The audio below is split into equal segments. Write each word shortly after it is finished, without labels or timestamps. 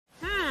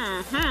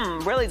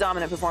Really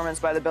dominant performance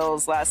by the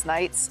Bills last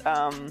night.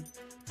 I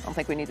don't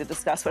think we need to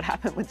discuss what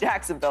happened with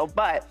Jacksonville,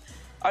 but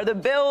are the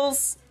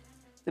Bills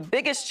the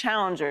biggest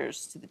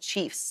challengers to the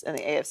Chiefs in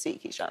the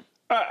AFC, Keyshawn?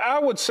 I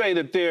would say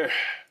that they're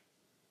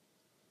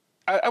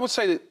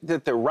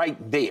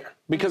right there,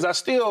 because I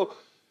still,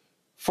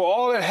 for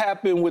all that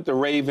happened with the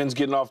Ravens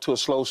getting off to a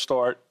slow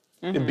start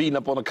and beating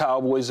up on the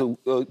Cowboys, and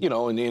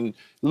then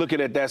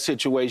looking at that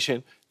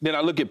situation, then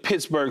I look at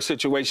Pittsburgh's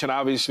situation.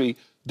 Obviously,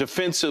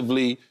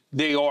 defensively,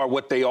 they are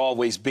what they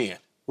always been,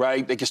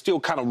 right? They can still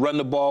kind of run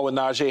the ball with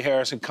Najee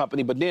Harris and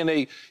company, but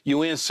then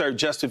you insert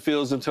Justin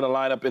Fields into the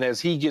lineup, and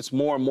as he gets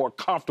more and more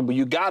comfortable,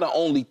 you got to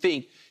only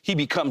think he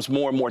becomes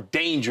more and more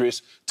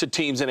dangerous to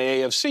teams in the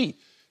AFC.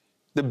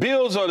 The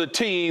Bills are the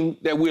team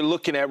that we're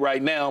looking at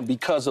right now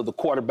because of the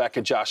quarterback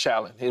of Josh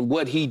Allen and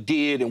what he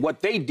did and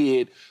what they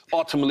did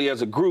ultimately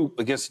as a group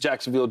against the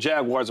Jacksonville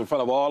Jaguars in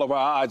front of all of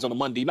our eyes on a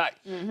Monday night.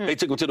 They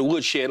took them to the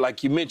woodshed,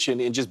 like you mentioned,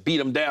 and just beat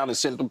them down and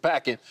sent them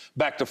packing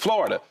back to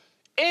Florida.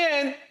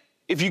 And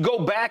if you go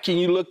back and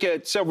you look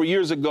at several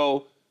years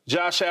ago,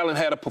 Josh Allen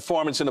had a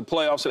performance in the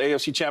playoffs at the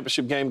AFC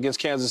Championship game against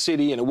Kansas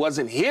City, and it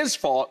wasn't his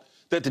fault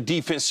that the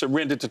defense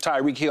surrendered to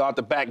Tyreek Hill out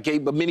the back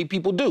gate, but many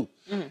people do.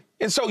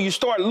 And so you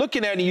start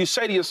looking at it and you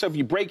say to yourself,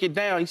 you break it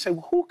down, you say,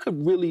 well, who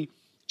could really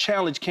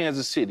challenge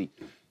Kansas City?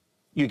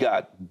 You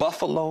got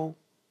Buffalo,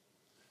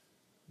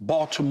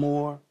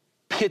 Baltimore,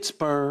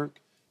 Pittsburgh,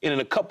 and in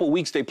a couple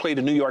weeks they play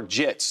the New York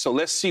Jets. So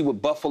let's see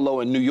what Buffalo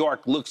and New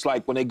York looks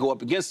like when they go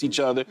up against each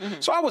other.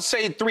 So I would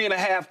say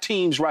 3.5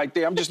 teams right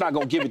there. I'm just not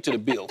going to give it to the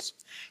Bills.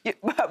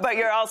 But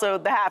you're also,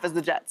 the half is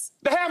the Jets.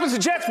 The half is the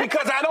Jets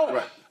because I don't...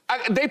 Right.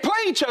 They play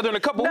each other in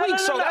a couple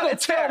weeks, so that'll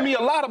tell me a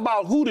lot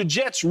about who the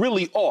Jets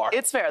really are.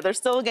 It's fair. There's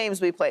still games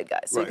to be played,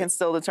 guys, so you can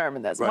still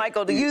determine this.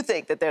 Michael, do you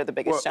think that they're the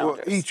biggest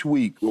challengers? Well, each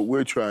week, what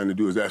we're trying to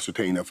do is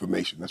ascertain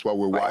information. That's why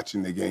we're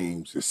watching the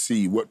games, to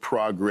see what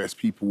progress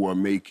people are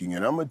making.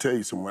 And I'm going to tell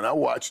you something. When I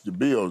watch the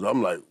Bills,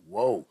 I'm like,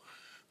 whoa.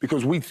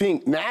 Because we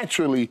think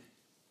naturally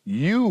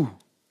you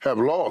have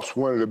lost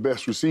one of the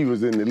best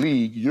receivers in the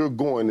league, you're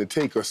going to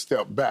take a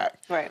step back.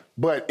 Right.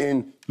 But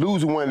in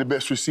losing one of the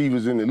best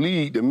receivers in the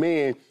league, the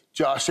man,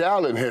 Josh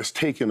Allen, has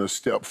taken a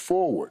step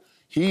forward.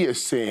 He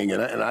is saying,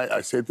 and I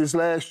said this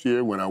last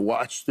year when I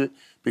watched it,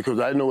 because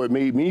I know it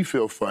made me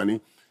feel funny,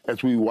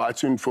 as we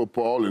watching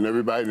football and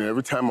everybody, and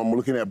every time I'm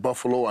looking at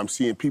Buffalo, I'm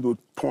seeing people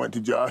point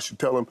to Josh and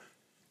tell him,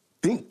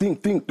 think,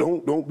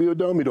 don't be a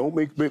dummy, don't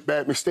make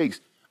bad mistakes.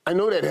 I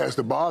know that has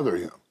to bother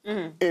him.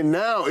 And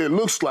now it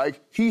looks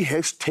like he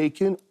has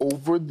taken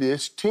over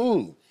this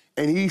team.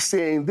 And he's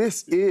saying,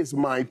 this is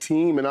my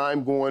team and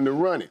I'm going to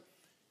run it.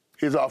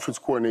 His offense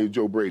coordinator,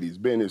 Joe Brady, has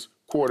been his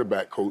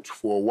quarterback coach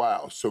for a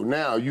while. So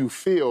now you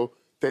feel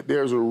that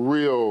there's a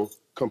real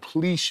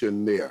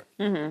completion there.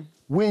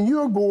 When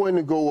you're going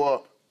to go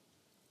up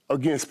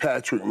against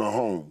Patrick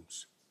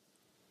Mahomes,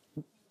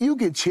 you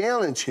can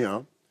challenge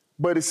him,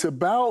 but it's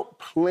about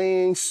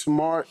playing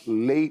smart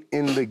late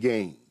in the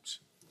games.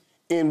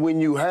 And when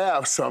you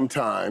have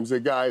sometimes a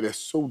guy that's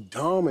so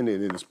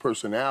dominant in his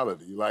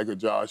personality, like a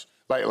Josh,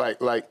 like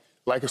a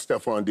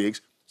Stephon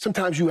Diggs,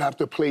 sometimes you have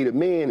to play the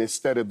man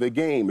instead of the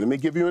game. Let me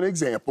give you an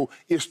example.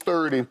 It's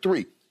 3rd and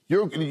 3.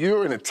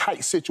 You're in a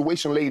tight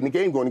situation late in the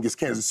game going against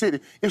Kansas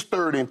City. It's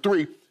 3rd and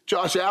 3.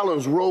 Josh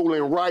Allen's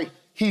rolling right.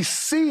 He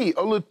sees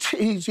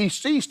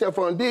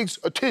Stephon Diggs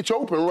a titch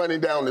open running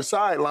down the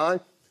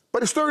sideline,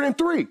 but it's 3rd and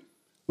 3.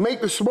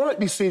 Make the smart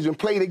decision,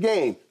 play the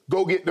game,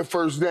 go get the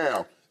first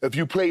down. If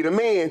you play the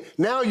man,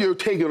 now you're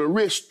taking a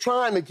risk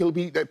trying to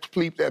complete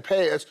that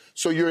pass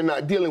so you're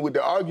not dealing with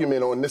the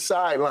argument on the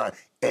sideline.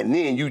 And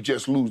then you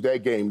just lose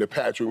that game to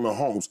Patrick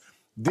Mahomes.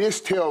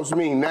 This tells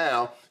me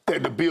now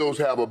that the Bills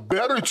have a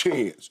better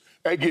chance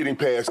at getting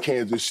past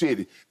Kansas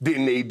City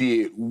than they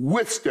did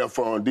with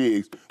Stephon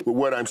Diggs, with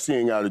what I'm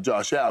seeing out of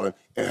Josh Allen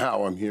and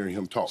how I'm hearing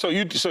him talk. So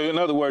in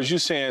other words, you're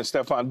saying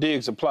Stephon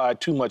Diggs applied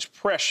too much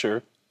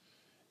pressure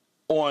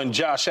on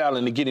Josh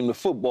Allen to get him the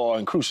football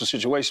in crucial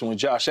situations when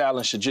Josh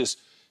Allen should just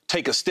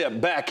take a step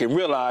back and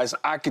realize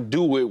I could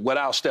do it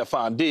without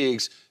Stephon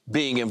Diggs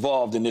being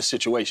involved in this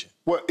situation?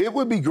 Well, it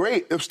would be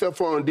great if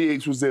Stephon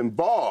Diggs was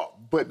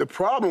involved, but the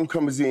problem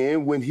comes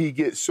in when he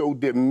gets so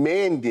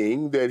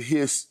demanding that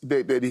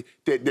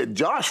that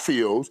Josh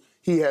feels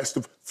he has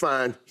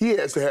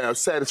to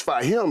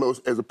satisfy him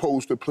as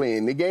opposed to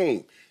playing the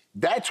game.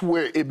 That's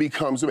where it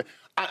becomes.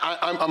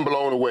 I'm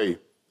blown away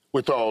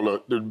with all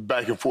the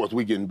back and forth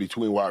we get in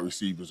between wide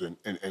receivers and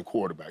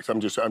quarterbacks.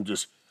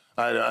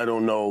 I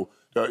don't know.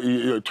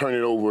 You turn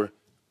it over.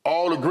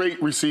 All the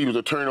great receivers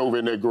are turning over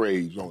in their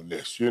graves on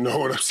this. You know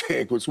what I'm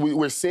saying? Because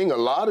we're seeing a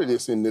lot of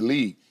this in the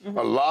league,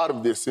 a lot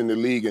of this in the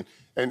league,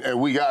 and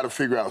we got to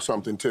figure out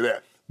something to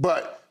that.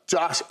 But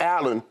Josh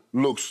Allen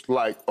looks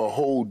like a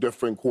whole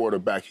different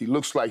quarterback. He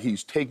looks like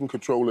he's taking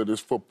control of this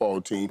football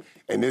team,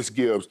 and this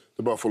gives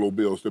the Buffalo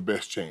Bills the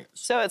best chance.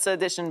 So it's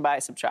addition by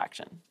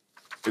subtraction.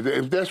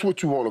 If that's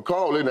what you want to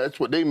call it, that's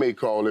what they may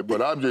call it,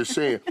 but I'm just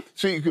saying.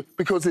 See,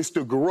 because it's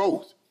the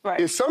growth. Right.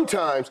 It's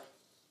sometimes,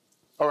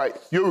 all right,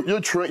 you're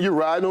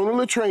riding on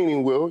the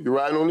training wheel. You're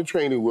riding on the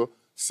training wheel.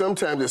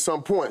 sometimes at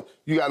some point,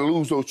 you got to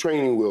lose those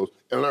training wheels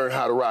and learn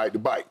how to ride the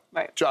bike.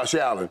 Right. Josh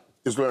Allen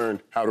has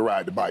learned how to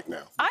ride the bike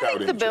now. I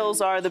think the Bills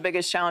are the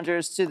biggest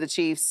challengers to the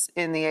Chiefs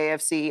in the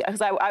AFC.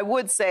 Because I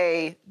would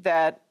say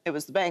that it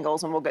was the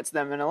Bengals, and we'll get to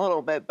them in a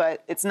little bit,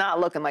 but it's not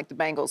looking like the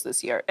Bengals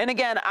this year. And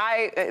again,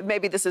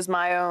 maybe this is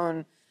my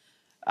own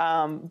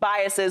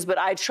biases, but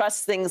I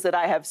trust things that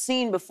I have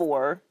seen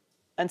before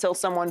until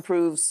someone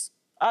proves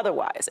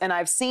otherwise. And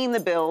I've seen the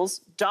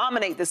Bills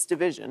dominate this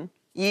division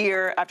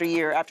year after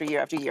year after year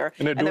after year.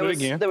 And they're doing it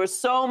again. There was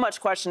so much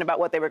question about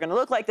what they were going to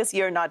look like this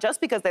year, not just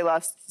because they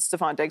lost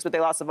Stephon Diggs, but they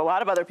lost a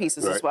lot of other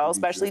pieces as well,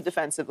 especially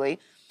defensively.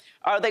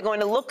 Are they going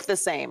to look the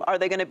same? Are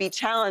they going to be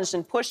challenged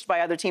and pushed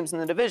by other teams in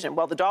the division?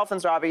 Well, the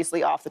Dolphins are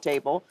obviously off the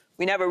table.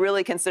 We never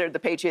really considered the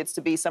Patriots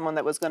to be someone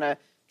that was going to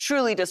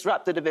truly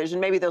disrupt the division.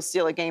 Maybe they'll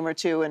steal a game or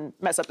two and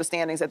mess up the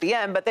standings at the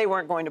end, but they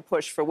weren't going to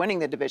push for winning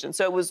the division.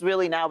 So it was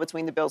really now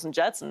between the Bills and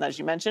Jets. And as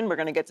you mentioned, we're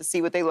going to get to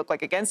see what they look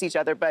like against each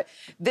other. But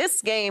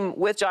this game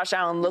with Josh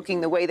Allen looking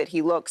the way that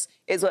he looks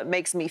is what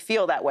makes me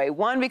feel that way.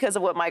 One, because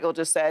of what Michael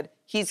just said,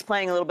 he's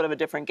playing a little bit of a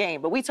different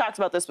game. But we talked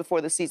about this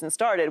before the season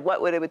started.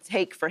 What would it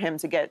take for him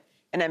to get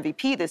an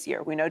MVP this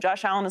year? We know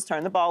Josh Allen has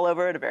turned the ball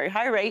over at a very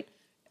high rate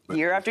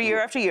year after year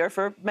after year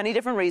for many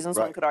different reasons,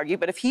 one could argue.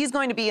 But if he's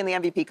going to be in the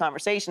MVP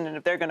conversation and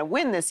if they're going to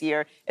win this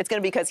year, it's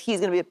going to be because he's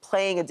going to be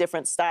playing a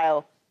different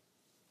style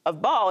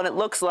of ball. And it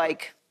looks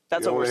like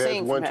that's what we're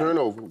seeing from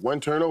him. One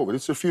turnover.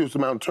 It's the fewest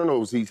amount of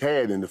turnovers he's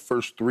had in the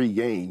first 3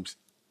 games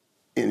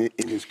in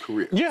his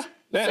career. Yeah.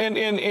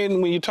 And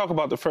when you talk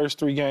about the first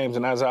 3 games,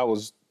 and as I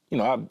was,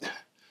 I'm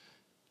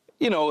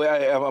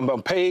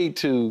paid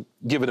to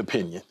give an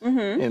opinion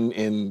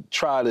and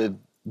try to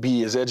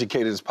be as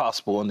educated as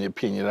possible in the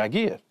opinion that I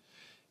give.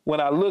 When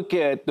I look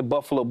at the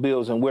Buffalo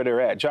Bills and where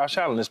they're at, Josh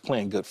Allen is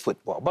playing good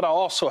football, but I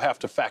also have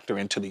to factor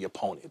into the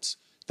opponents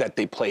that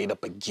they played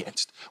up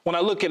against. When I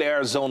look at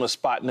Arizona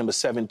spot number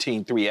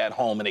 17-3 at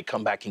home and they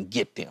come back and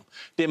get them,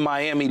 then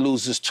Miami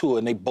loses 2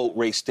 and they boat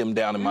race them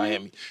down in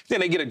Miami. Then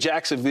they get a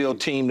Jacksonville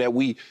team that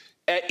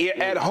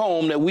at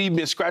home that we've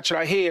been scratching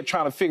our head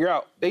trying to figure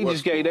out. They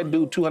just gave that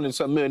dude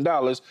 $200-something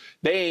million.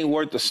 They ain't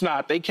worth the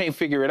snot. They can't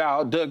figure it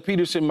out. Doug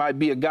Peterson might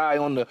be a guy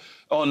on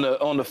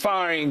the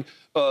firing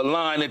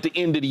line at the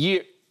end of the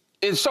year.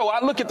 And so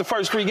I look at the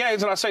first 3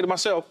 games and I say to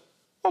myself,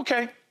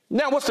 okay,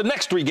 now what's the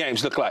next 3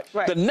 games look like?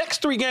 Right. The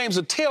next 3 games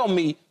will tell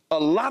me a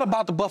lot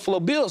about the Buffalo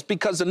Bills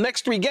because the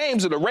next 3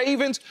 games are the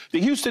Ravens,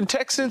 the Houston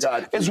Texans,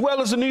 as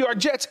well as the New York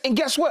Jets. And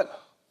guess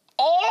what?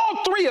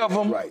 All 3 of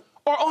them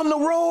are on the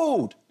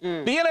road.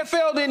 The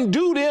NFL didn't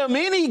do them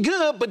any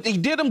good, but they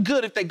did them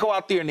good if they go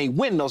out there and they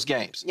win those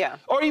games. Yeah.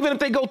 Or even if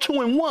they go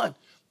 2-1.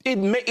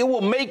 It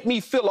will make me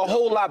feel a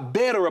whole lot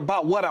better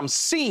about what I'm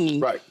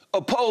seeing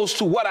opposed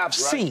to what I've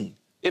seen,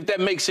 if that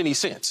makes any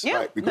sense. Yeah.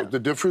 Right, because the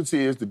difference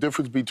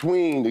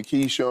between the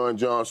Keyshawn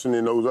Johnson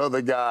and those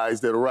other guys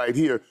that are right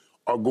here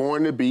are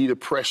going to be the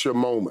pressure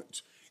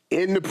moments.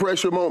 In the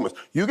pressure moments,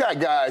 you got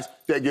guys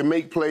that can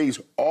make plays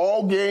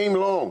all game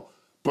long.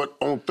 But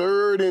on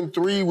 3rd and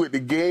 3 with the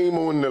game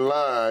on the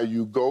line,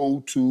 you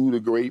go to the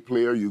great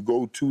player, you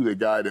go to the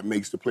guy that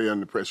makes the play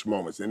under pressure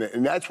moments.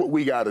 And that's what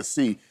we got to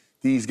see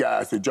these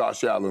guys that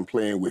Josh Allen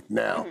playing with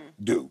now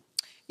do.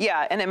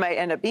 Yeah, and it might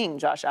end up being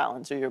Josh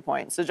Allen, to your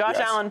point. So Josh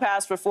Allen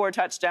passed for 4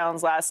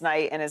 touchdowns last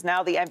night and is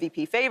now the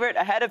MVP favorite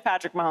ahead of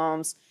Patrick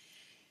Mahomes.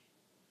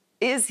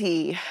 Is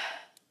he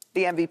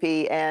the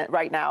MVP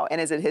right now, and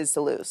is it his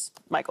to lose?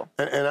 Michael.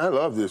 And I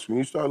love this. When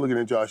you start looking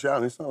at Josh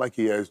Allen, it's not like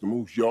he has the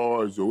most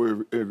yards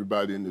or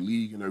everybody in the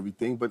league and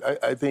everything,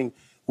 but I think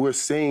we're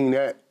seeing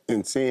that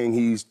and saying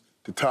he's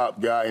the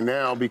top guy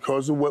now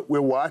because of what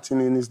we're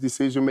watching in his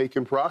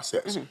decision-making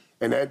process.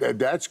 And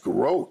that's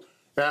growth.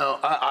 Now,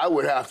 I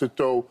would have to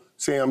throw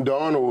Sam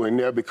Darnold in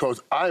there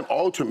because I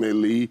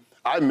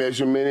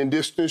measure men in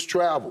distance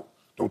travel.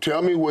 Don't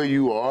tell me where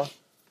you are.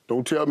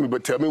 Don't tell me,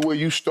 but tell me where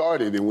you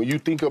started. And when you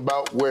think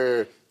about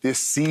where this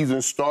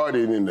season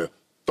started and the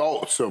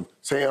thoughts of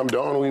Sam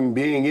Darnold and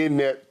being in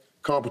that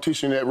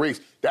competition, that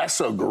race,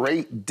 that's a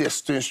great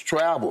distance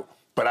travel.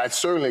 But I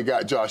certainly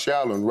got Josh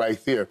Allen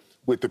right there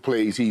with the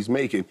plays he's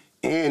making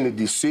and the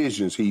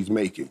decisions he's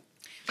making.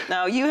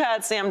 Now, you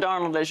had Sam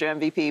Darnold as your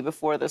MVP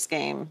before this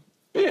game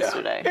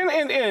yesterday.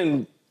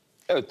 And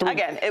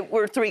again,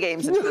 we're 3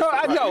 games into this.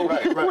 I know.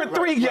 We're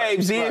 3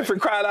 games in for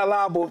crying out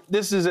loud. But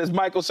this is, as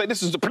Michael said,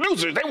 this is the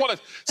producers. They want to,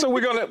 so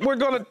we're gonna do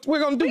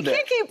that. We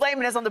can't keep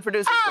blaming us on the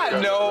producers.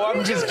 I know.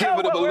 I'm just giving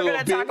them a little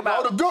bit. Talk about.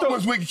 All the good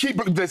ones, we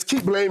can just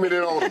keep blaming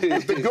it on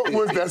them. The good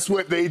ones, that's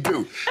what they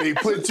do. They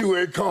put you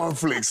in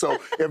conflict. So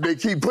if they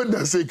keep putting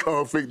us in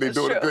conflict, they're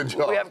doing a good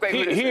job. We have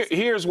great producers.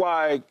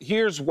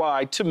 Here's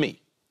why, to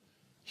me,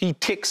 he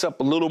ticks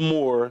up a little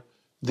more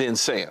than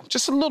Sam.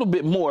 Just a little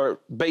bit more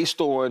based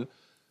on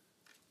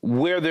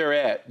where they're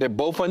at. They're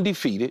both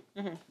undefeated.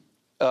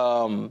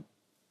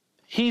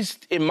 He's,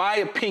 in my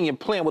opinion,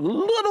 playing with a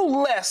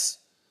little less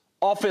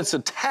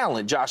offensive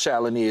talent Josh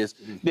Allen is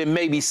than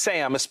maybe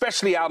Sam,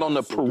 especially out on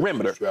the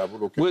perimeter.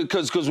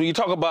 Because when you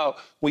talk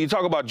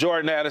about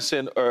Jordan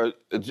Addison or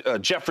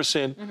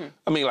Jefferson,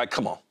 I mean, like,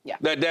 come on. Yeah.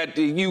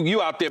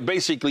 You out there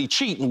basically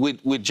cheating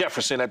with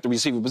Jefferson at the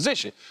receiver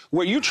position,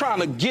 where you're trying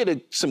to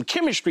get some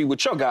chemistry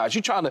with your guys.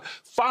 You're trying to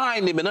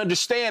find them and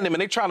understand them,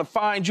 and they're trying to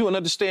find you and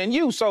understand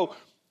you. So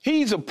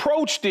he's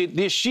approached it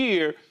this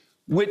year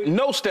with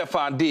no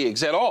Stephon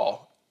Diggs at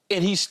all,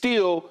 and he's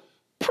still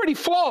pretty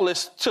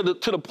flawless to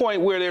the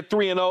point where they're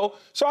 3-0.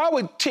 So I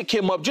would tick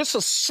him up just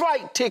a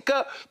slight tick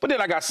up. But then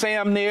I got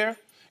Sam there,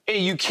 and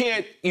you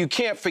can't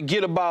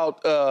forget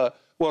about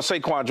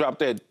Saquon dropped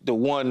the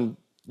one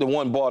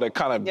ball that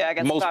kind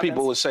of most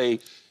people would say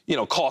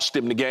cost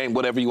him the game,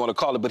 whatever you want to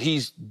call it. But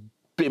he's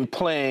been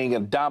playing a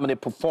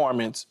dominant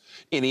performance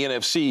in the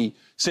NFC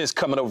since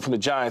coming over from the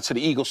Giants to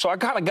the Eagles. So I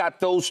kind of got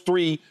those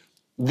three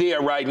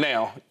there right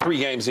now, 3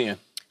 games in.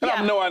 And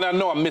I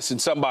know I'm missing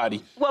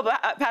somebody. Well, but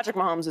Patrick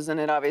Mahomes is in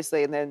it,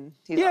 obviously, and then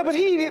he's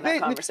in that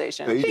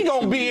conversation. He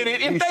gonna be in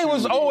it. If they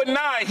was 0-9,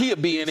 he'll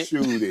be in it.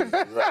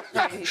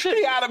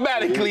 He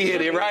automatically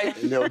in it,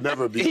 right? And they'll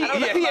never be. He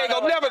ain't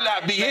gonna never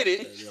not be in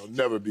it. And they'll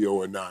never be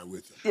 0-9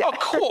 with him. Yeah. Of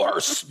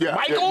course,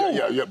 Michael.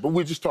 Yeah. But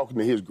we're just talking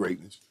to his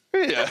greatness.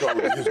 Yeah.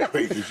 Talking to his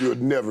greatness. You'll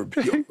never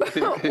be.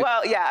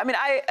 Well, yeah. I mean,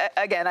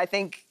 I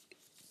think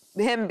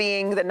him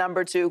being the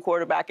number 2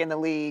 quarterback in the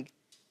league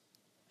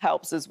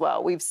helps as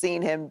well. We've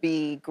seen him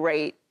be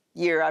great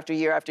year after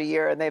year after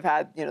year, and they've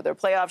had, their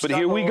playoff struggles. But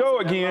here we go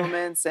again.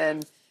 Moments,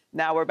 and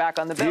now we're back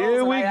on the Bills.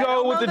 Here we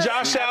go with the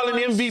Josh Allen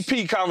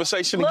MVP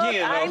conversation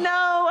again. I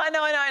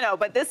know.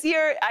 But this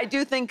year, I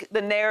do think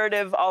the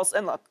narrative also,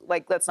 and look,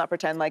 like, let's not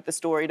pretend like the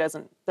story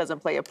doesn't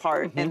play a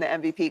part in the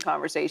MVP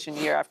conversation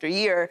year after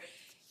year.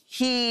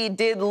 He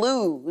did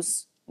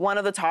lose one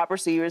of the top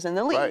receivers in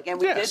the league. Right. And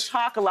we did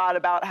talk a lot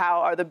about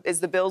how is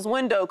the Bills'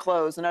 window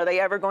closed, and are they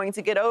ever going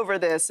to get over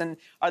this, and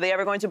are they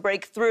ever going to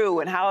break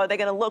through, and how are they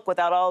going to look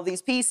without all of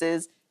these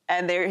pieces?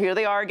 And here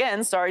they are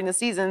again, starting the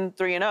season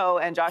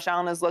 3-0, and Josh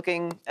Allen is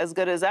looking as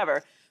good as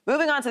ever.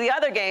 Moving on to the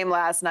other game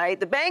last night,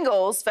 the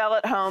Bengals fell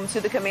at home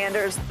to the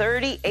Commanders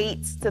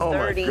 38-33. Oh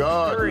my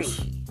God.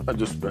 I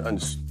just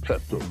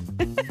Pepto-Bismol.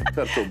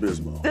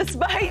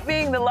 Despite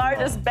being the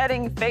largest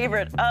betting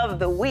favorite of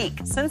the week,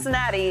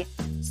 Cincinnati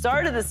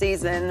started the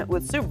season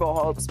with Super Bowl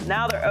hopes.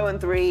 Now they're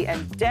 0-3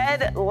 and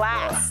dead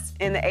last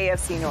in the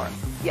AFC North.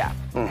 Yeah.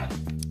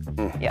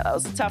 Yeah, that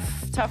was a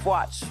tough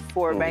watch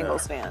for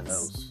Bengals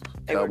fans.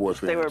 They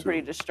were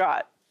pretty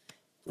distraught.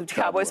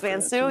 Cowboys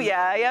fans too?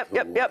 Yeah, yep,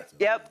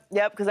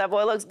 because that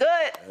boy looks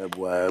good. That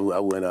boy, I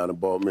went out and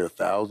bought me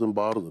 1,000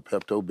 bottles of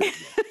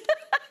Pepto-Bismol.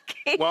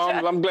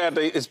 Well, I'm glad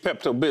it's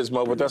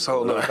Pepto-Bismol, but that's a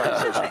whole other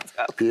conversation.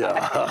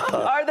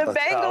 Are the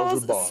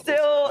Bengals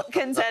still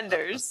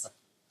contenders?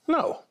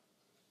 No.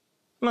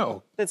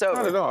 It's over.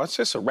 Not at all. It's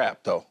just a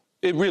wrap, though.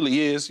 It really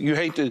is. You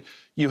hate to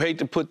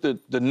put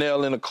the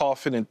nail in the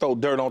coffin and throw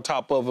dirt on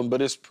top of them,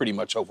 but it's pretty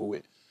much over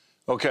with.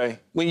 Okay?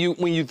 When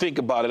you think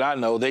about it, I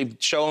know they've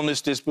shown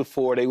us this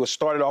before. They were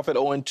started off at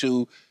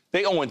 0-2.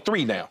 They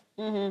 0-3 now.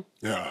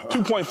 Yeah.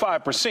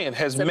 2.5%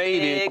 has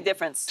made it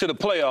difference to the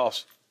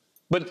playoffs.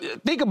 But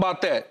think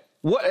about that.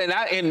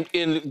 And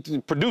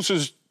the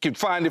producers can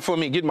find it for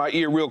me and get my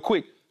ear real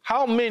quick.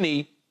 How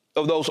many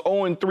of those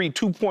 0-3,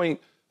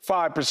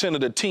 2.5%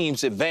 of the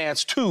teams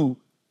advance to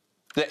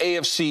the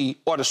AFC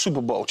or the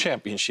Super Bowl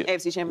championship?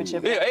 AFC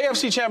championship. Yeah,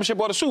 AFC championship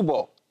or the Super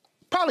Bowl.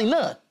 Probably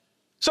none.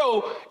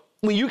 So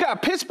when you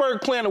got Pittsburgh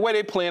playing the way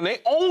they're playing, they're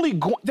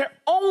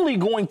only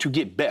going to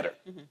get better.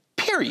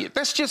 Period.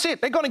 That's just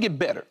it. They're going to get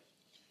better.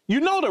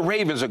 You know the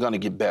Ravens are going to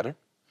get better.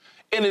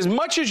 And as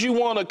much as you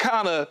want to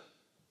kind of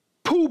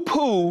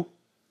poo-poo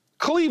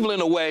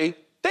Cleveland away,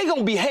 they're going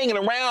to be hanging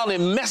around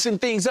and messing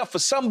things up for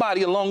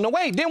somebody along the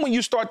way. Then when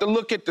you start to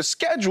look at the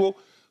schedule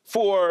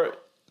for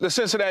the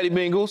Cincinnati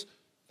Bengals,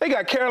 they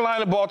got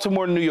Carolina,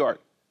 Baltimore, and New York.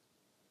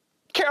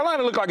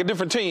 Carolina looked like a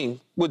different team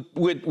with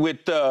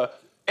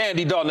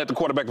Andy Dalton at the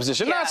quarterback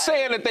position. Yeah. Not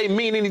saying that they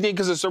mean anything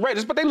because it's the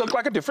Raiders, but they look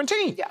like a different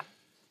team. Yeah.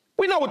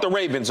 We know what the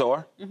Ravens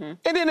are. And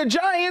then the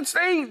Giants,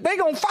 they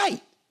going to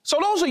fight. So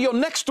those are your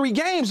next 3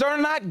 games. They're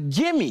not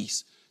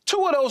gimmies.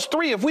 2 of those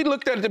 3, if we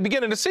looked at the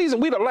beginning of the season,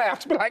 we'd have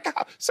laughed. Be like,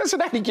 oh,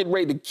 Cincinnati getting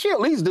ready to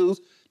kill these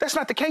dudes. That's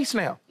not the case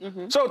now.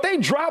 So if they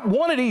drop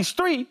one of these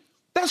 3,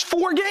 that's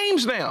 4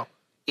 games now.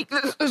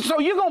 So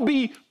you're going to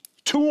be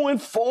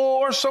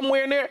 2-4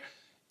 somewhere in there.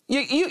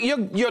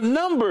 Your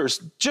numbers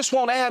just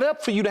won't add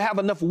up for you to have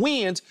enough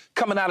wins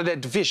coming out of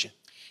that division.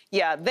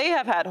 Yeah, they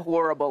have had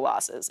horrible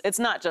losses. It's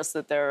not just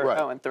that they're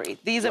 0-3.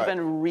 These have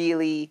been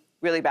really,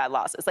 really bad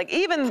losses. Like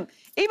even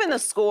the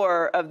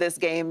score of this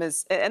game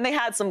is, and they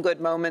had some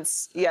good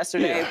moments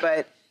yesterday,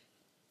 but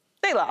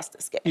they lost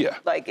this game. Yeah.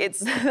 Like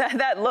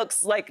that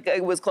looks like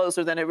it was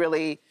closer than it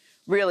really,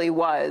 really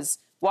was.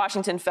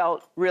 Washington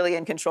felt really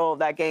in control of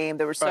that game.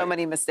 There were so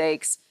many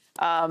mistakes.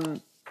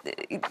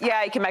 He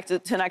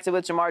connected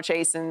with Jamar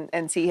Chase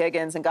and T.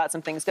 Higgins and got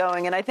some things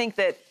going. And I think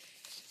that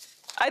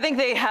I think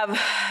they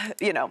have,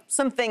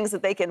 some things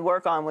that they can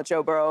work on with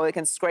Joe Burrow. They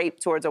can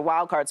scrape towards a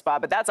wild card spot,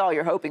 but that's all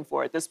you're hoping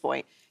for at this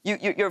point.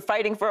 You're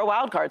fighting for a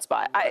wild card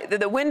spot.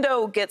 The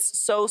window gets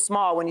so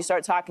small when you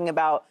start talking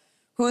about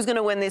who's going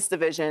to win this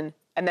division,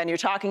 and then you're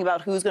talking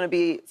about who's going to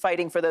be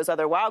fighting for those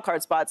other wild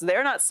card spots.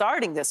 They're not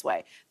starting this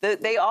way.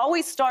 They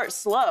always start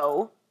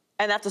slow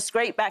and have to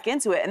scrape back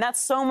into it, and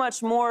that's so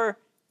much more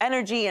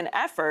energy and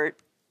effort.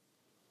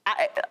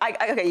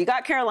 Okay, you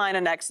got Carolina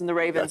next and the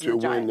Ravens and the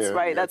Giants,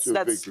 right? That's your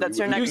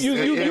next.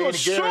 You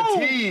assume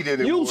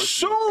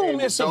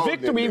it's a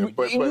victory.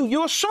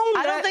 You assume that.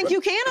 I don't think you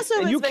can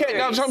assume it's victory.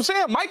 That's what I'm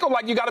saying. Michael,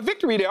 like, you got a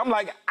victory there. I'm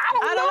like,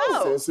 I don't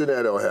know.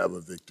 Cincinnati don't have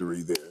a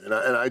victory there.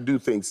 And I do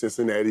think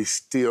Cincinnati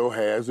still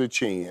has a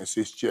chance.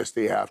 It's just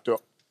they have to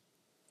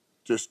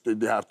just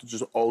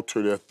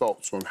alter their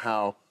thoughts on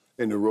how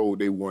in the road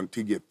they want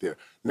to get there.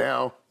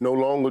 Now, no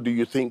longer do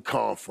you think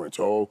conference.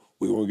 Oh,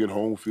 we want to get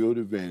home field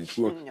advantage.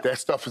 That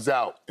stuff is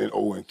out in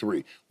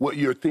 0-3. What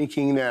you're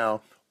thinking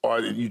now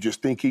are that you're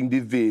just thinking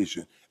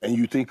division, and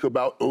you think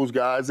about those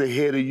guys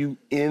ahead of you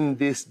in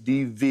this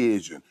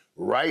division.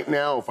 Right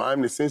now, if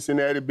I'm the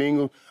Cincinnati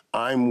Bengals,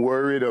 I'm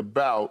worried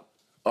about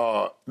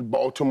the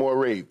Baltimore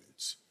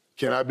Ravens.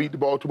 Can I beat the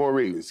Baltimore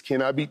Ravens?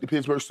 Can I beat the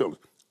Pittsburgh Steelers?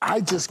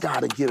 I just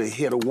got to get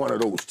ahead of one of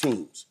those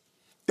teams.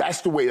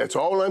 That's the way. That's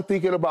all I'm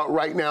thinking about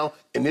right now.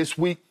 And this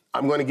week,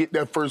 I'm going to get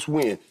that first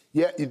win.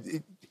 Yeah,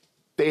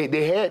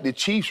 they had the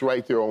Chiefs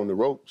right there on the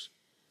ropes.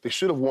 They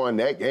should have won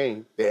that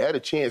game. They had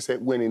a chance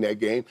at winning that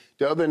game.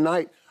 The other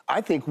night,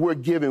 I think we're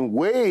giving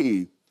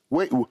we're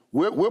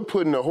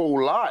putting a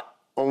whole lot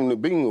on the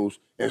Bengals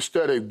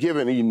instead of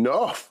giving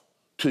enough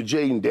to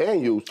Jaden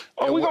Daniels.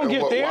 Oh, we're going to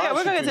get there. Yeah,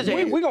 we're going to get to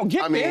Jaden. We're going to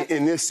get there. I mean,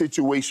 in this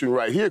situation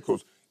right here,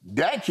 because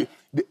the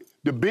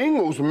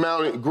Bengals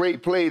mounted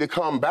great play to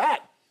come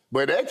back.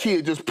 But that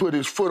kid just put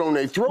his foot on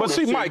their throat and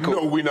said, Michael,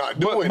 no, we're not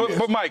doing this.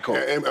 But Michael.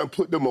 And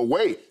put them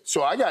away.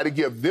 So I got to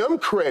give them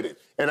credit.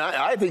 And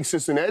I think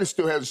Cincinnati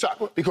still has a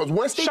shot. Because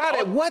once they... Shot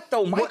at what,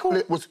 though,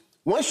 Michael?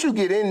 Once you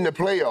get in the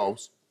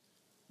playoffs,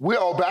 we're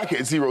all back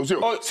at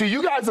 0-0. See,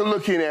 you guys are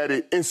looking at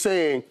it and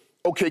saying,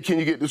 okay, can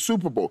you get the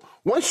Super Bowl?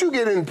 Once you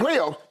get in the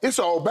playoffs, it's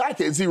all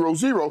back at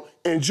 0-0.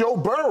 And Joe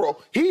Burrow,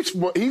 he's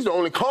the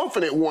only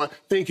confident one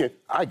thinking,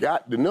 I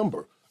got the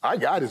number. I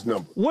got his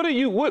number.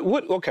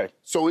 Okay.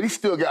 So he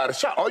still got a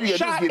shot. All you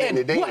got to do is get in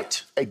the dance.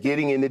 What? At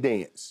getting in the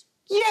dance.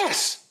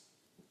 Yes.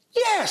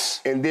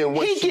 And then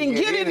once you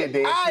get in the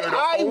dance, you're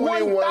the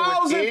only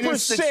one with any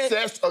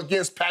success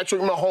against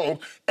Patrick Mahomes.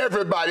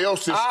 Everybody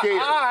else is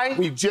scared.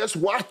 We just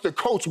watched the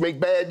coach make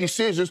bad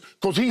decisions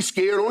because he's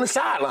scared on the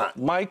sideline.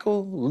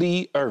 Michael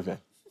Lee Irvin.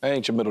 That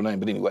ain't your middle name,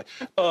 but anyway.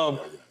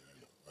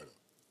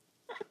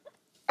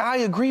 I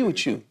agree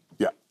with you.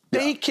 Yeah.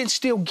 They can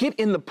still get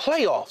in the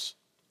playoffs.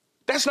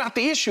 That's not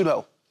the issue,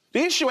 though.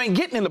 The issue ain't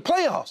getting in the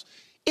playoffs.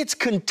 It's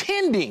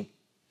contending.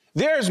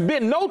 There's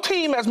been no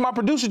team, as my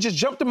producer just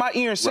jumped in my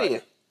ear and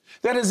said,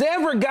 that has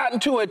ever gotten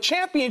to a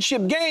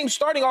championship game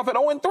starting off at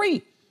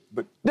 0-3.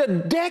 But the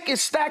deck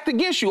is stacked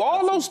against you.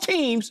 All those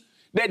teams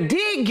that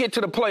did get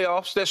to the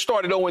playoffs that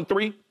started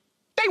 0-3,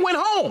 they went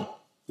home.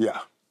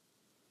 Yeah.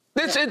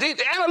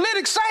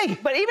 Analytics say.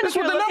 But even if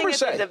you're the looking at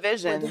say. the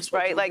divisions,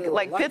 right?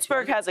 Like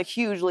Pittsburgh has a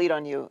huge lead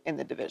on you in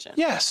the division.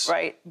 Yes.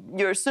 Right?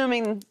 You're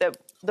assuming that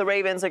the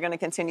Ravens are going to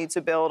continue to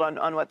build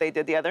on what they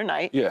did the other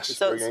night. Yes.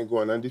 Pittsburgh ain't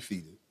going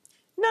undefeated.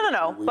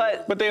 No.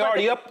 But they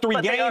already up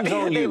 3 games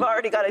on you. They've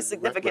already got a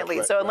significant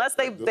lead. So unless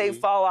they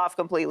fall off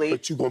completely.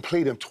 But you're going to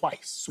play them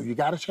twice. So you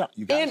got a shot.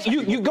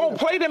 You're going to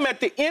play them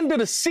at the end of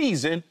the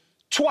season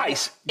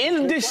twice.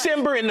 In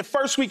December and the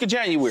first week of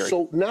January.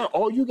 So now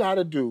all you got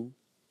to do,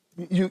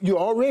 you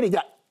already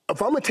got,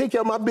 if I'm going to take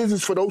care of my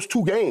business for those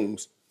 2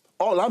 games,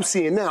 all I'm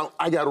seeing now,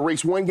 I got to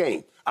race 1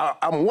 game.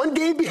 I'm 1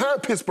 game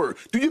behind Pittsburgh.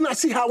 Do you not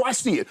see how I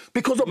see it?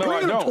 Because I'm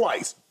playing them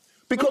twice.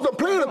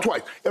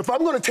 If I'm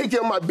going to take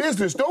care of my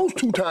business those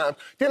 2 times,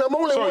 then I'm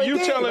only 1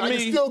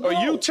 game.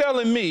 Are you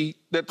telling me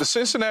that the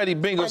Cincinnati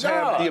Bengals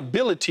have the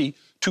ability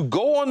to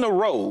go on the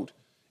road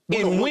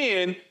and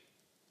win?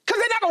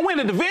 Because they're not going to win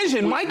the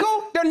division,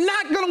 Michael. They're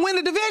not going to win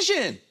the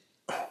division.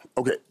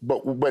 Okay,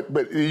 but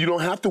you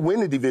don't have to win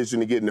the division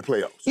to get in the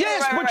playoffs.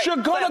 Yes, but you're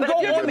going to go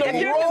on the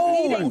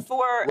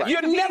road.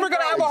 You're never going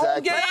to have a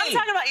whole game. But I'm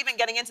talking about even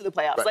getting into the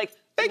playoffs. Right. Like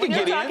they can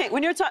get in.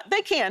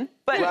 They can,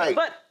 but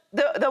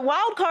the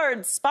wild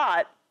card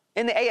spot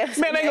in the AFC.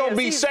 Man, they're going to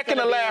be second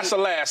to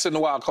last in the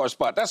wild card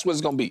spot. That's what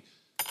it's going to be.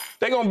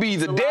 They're going to be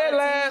the dead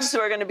last. Who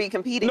are going to be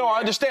competing? No, I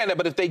understand that,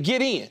 but if they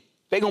get in,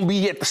 they're going to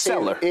be at the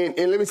cellar. And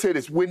let me say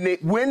this. When they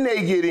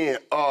get in,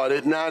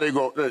 now they're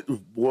going to,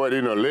 boy,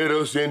 they're going to let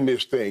us in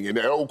this thing. And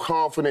that old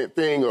confident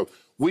thing of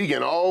we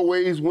can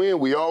always win.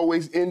 We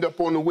always end up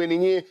on the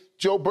winning end.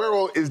 Joe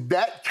Burrow is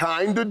that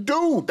kind of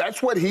dude.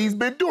 That's what he's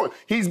been doing.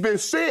 He's been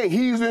saying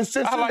he's in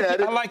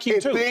Cincinnati. I like him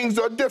and too. Things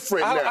are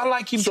different now. I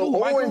like him too, So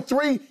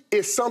 0-3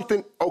 is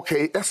something,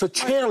 okay, that's a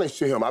challenge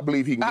to him. I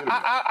believe he can get it.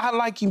 I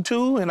like him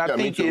too, and I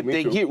think if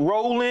they get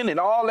rolling and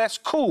all, that's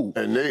cool.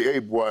 And they, hey,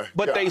 boy.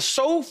 But they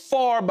so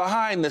far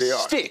behind the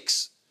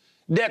sticks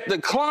that the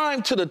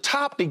climb to the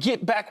top to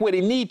get back where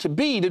they need to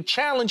be to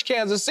challenge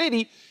Kansas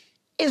City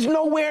is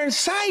nowhere in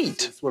sight.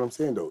 That's what I'm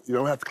saying, though. You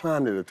don't have to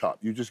climb to the top.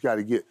 You just got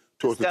to get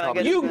towards the top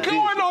of your division.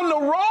 You're going on the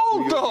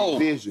road, though.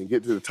 Division.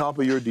 Get to the top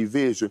of your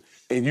division,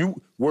 and you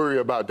worry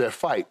about that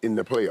fight in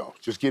the playoffs.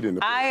 Just get in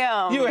the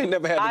playoffs. You ain't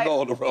never had to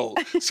go on the road,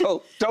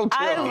 so don't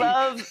tell me.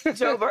 I love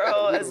Joe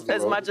Burrow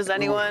as much as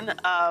anyone.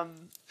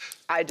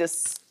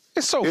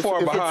 It's so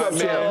far behind, man.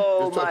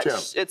 So much.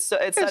 It's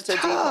such a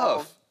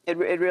tough. It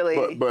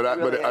really. But that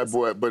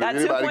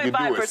anybody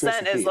can do it.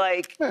 2.5% is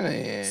like.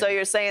 So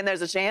you're saying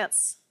there's a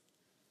chance?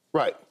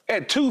 Right.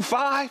 At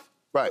 2.5.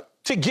 Right.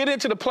 To get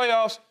into the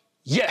playoffs.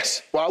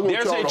 Yes. Well, I want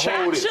there's y'all a to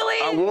hold it.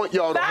 I want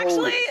y'all to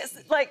hold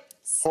it. Like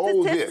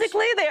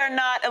statistically, they are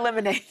not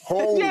eliminated.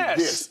 Hold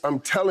this. I'm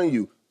telling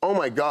you. Oh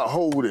my God,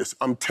 hold this.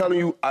 I'm telling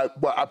you. I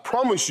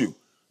promise you.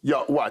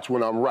 Y'all watch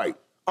when I'm right.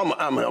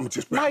 I'm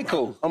just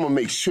Michael. I'm gonna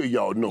make sure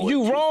y'all know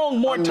you it. Wrong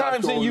more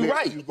times than you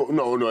right.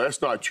 No,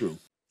 that's not true.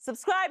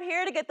 Subscribe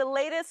here to get the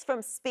latest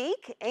from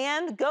Speak,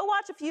 and go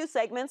watch a few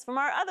segments from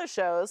our other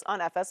shows on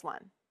FS1.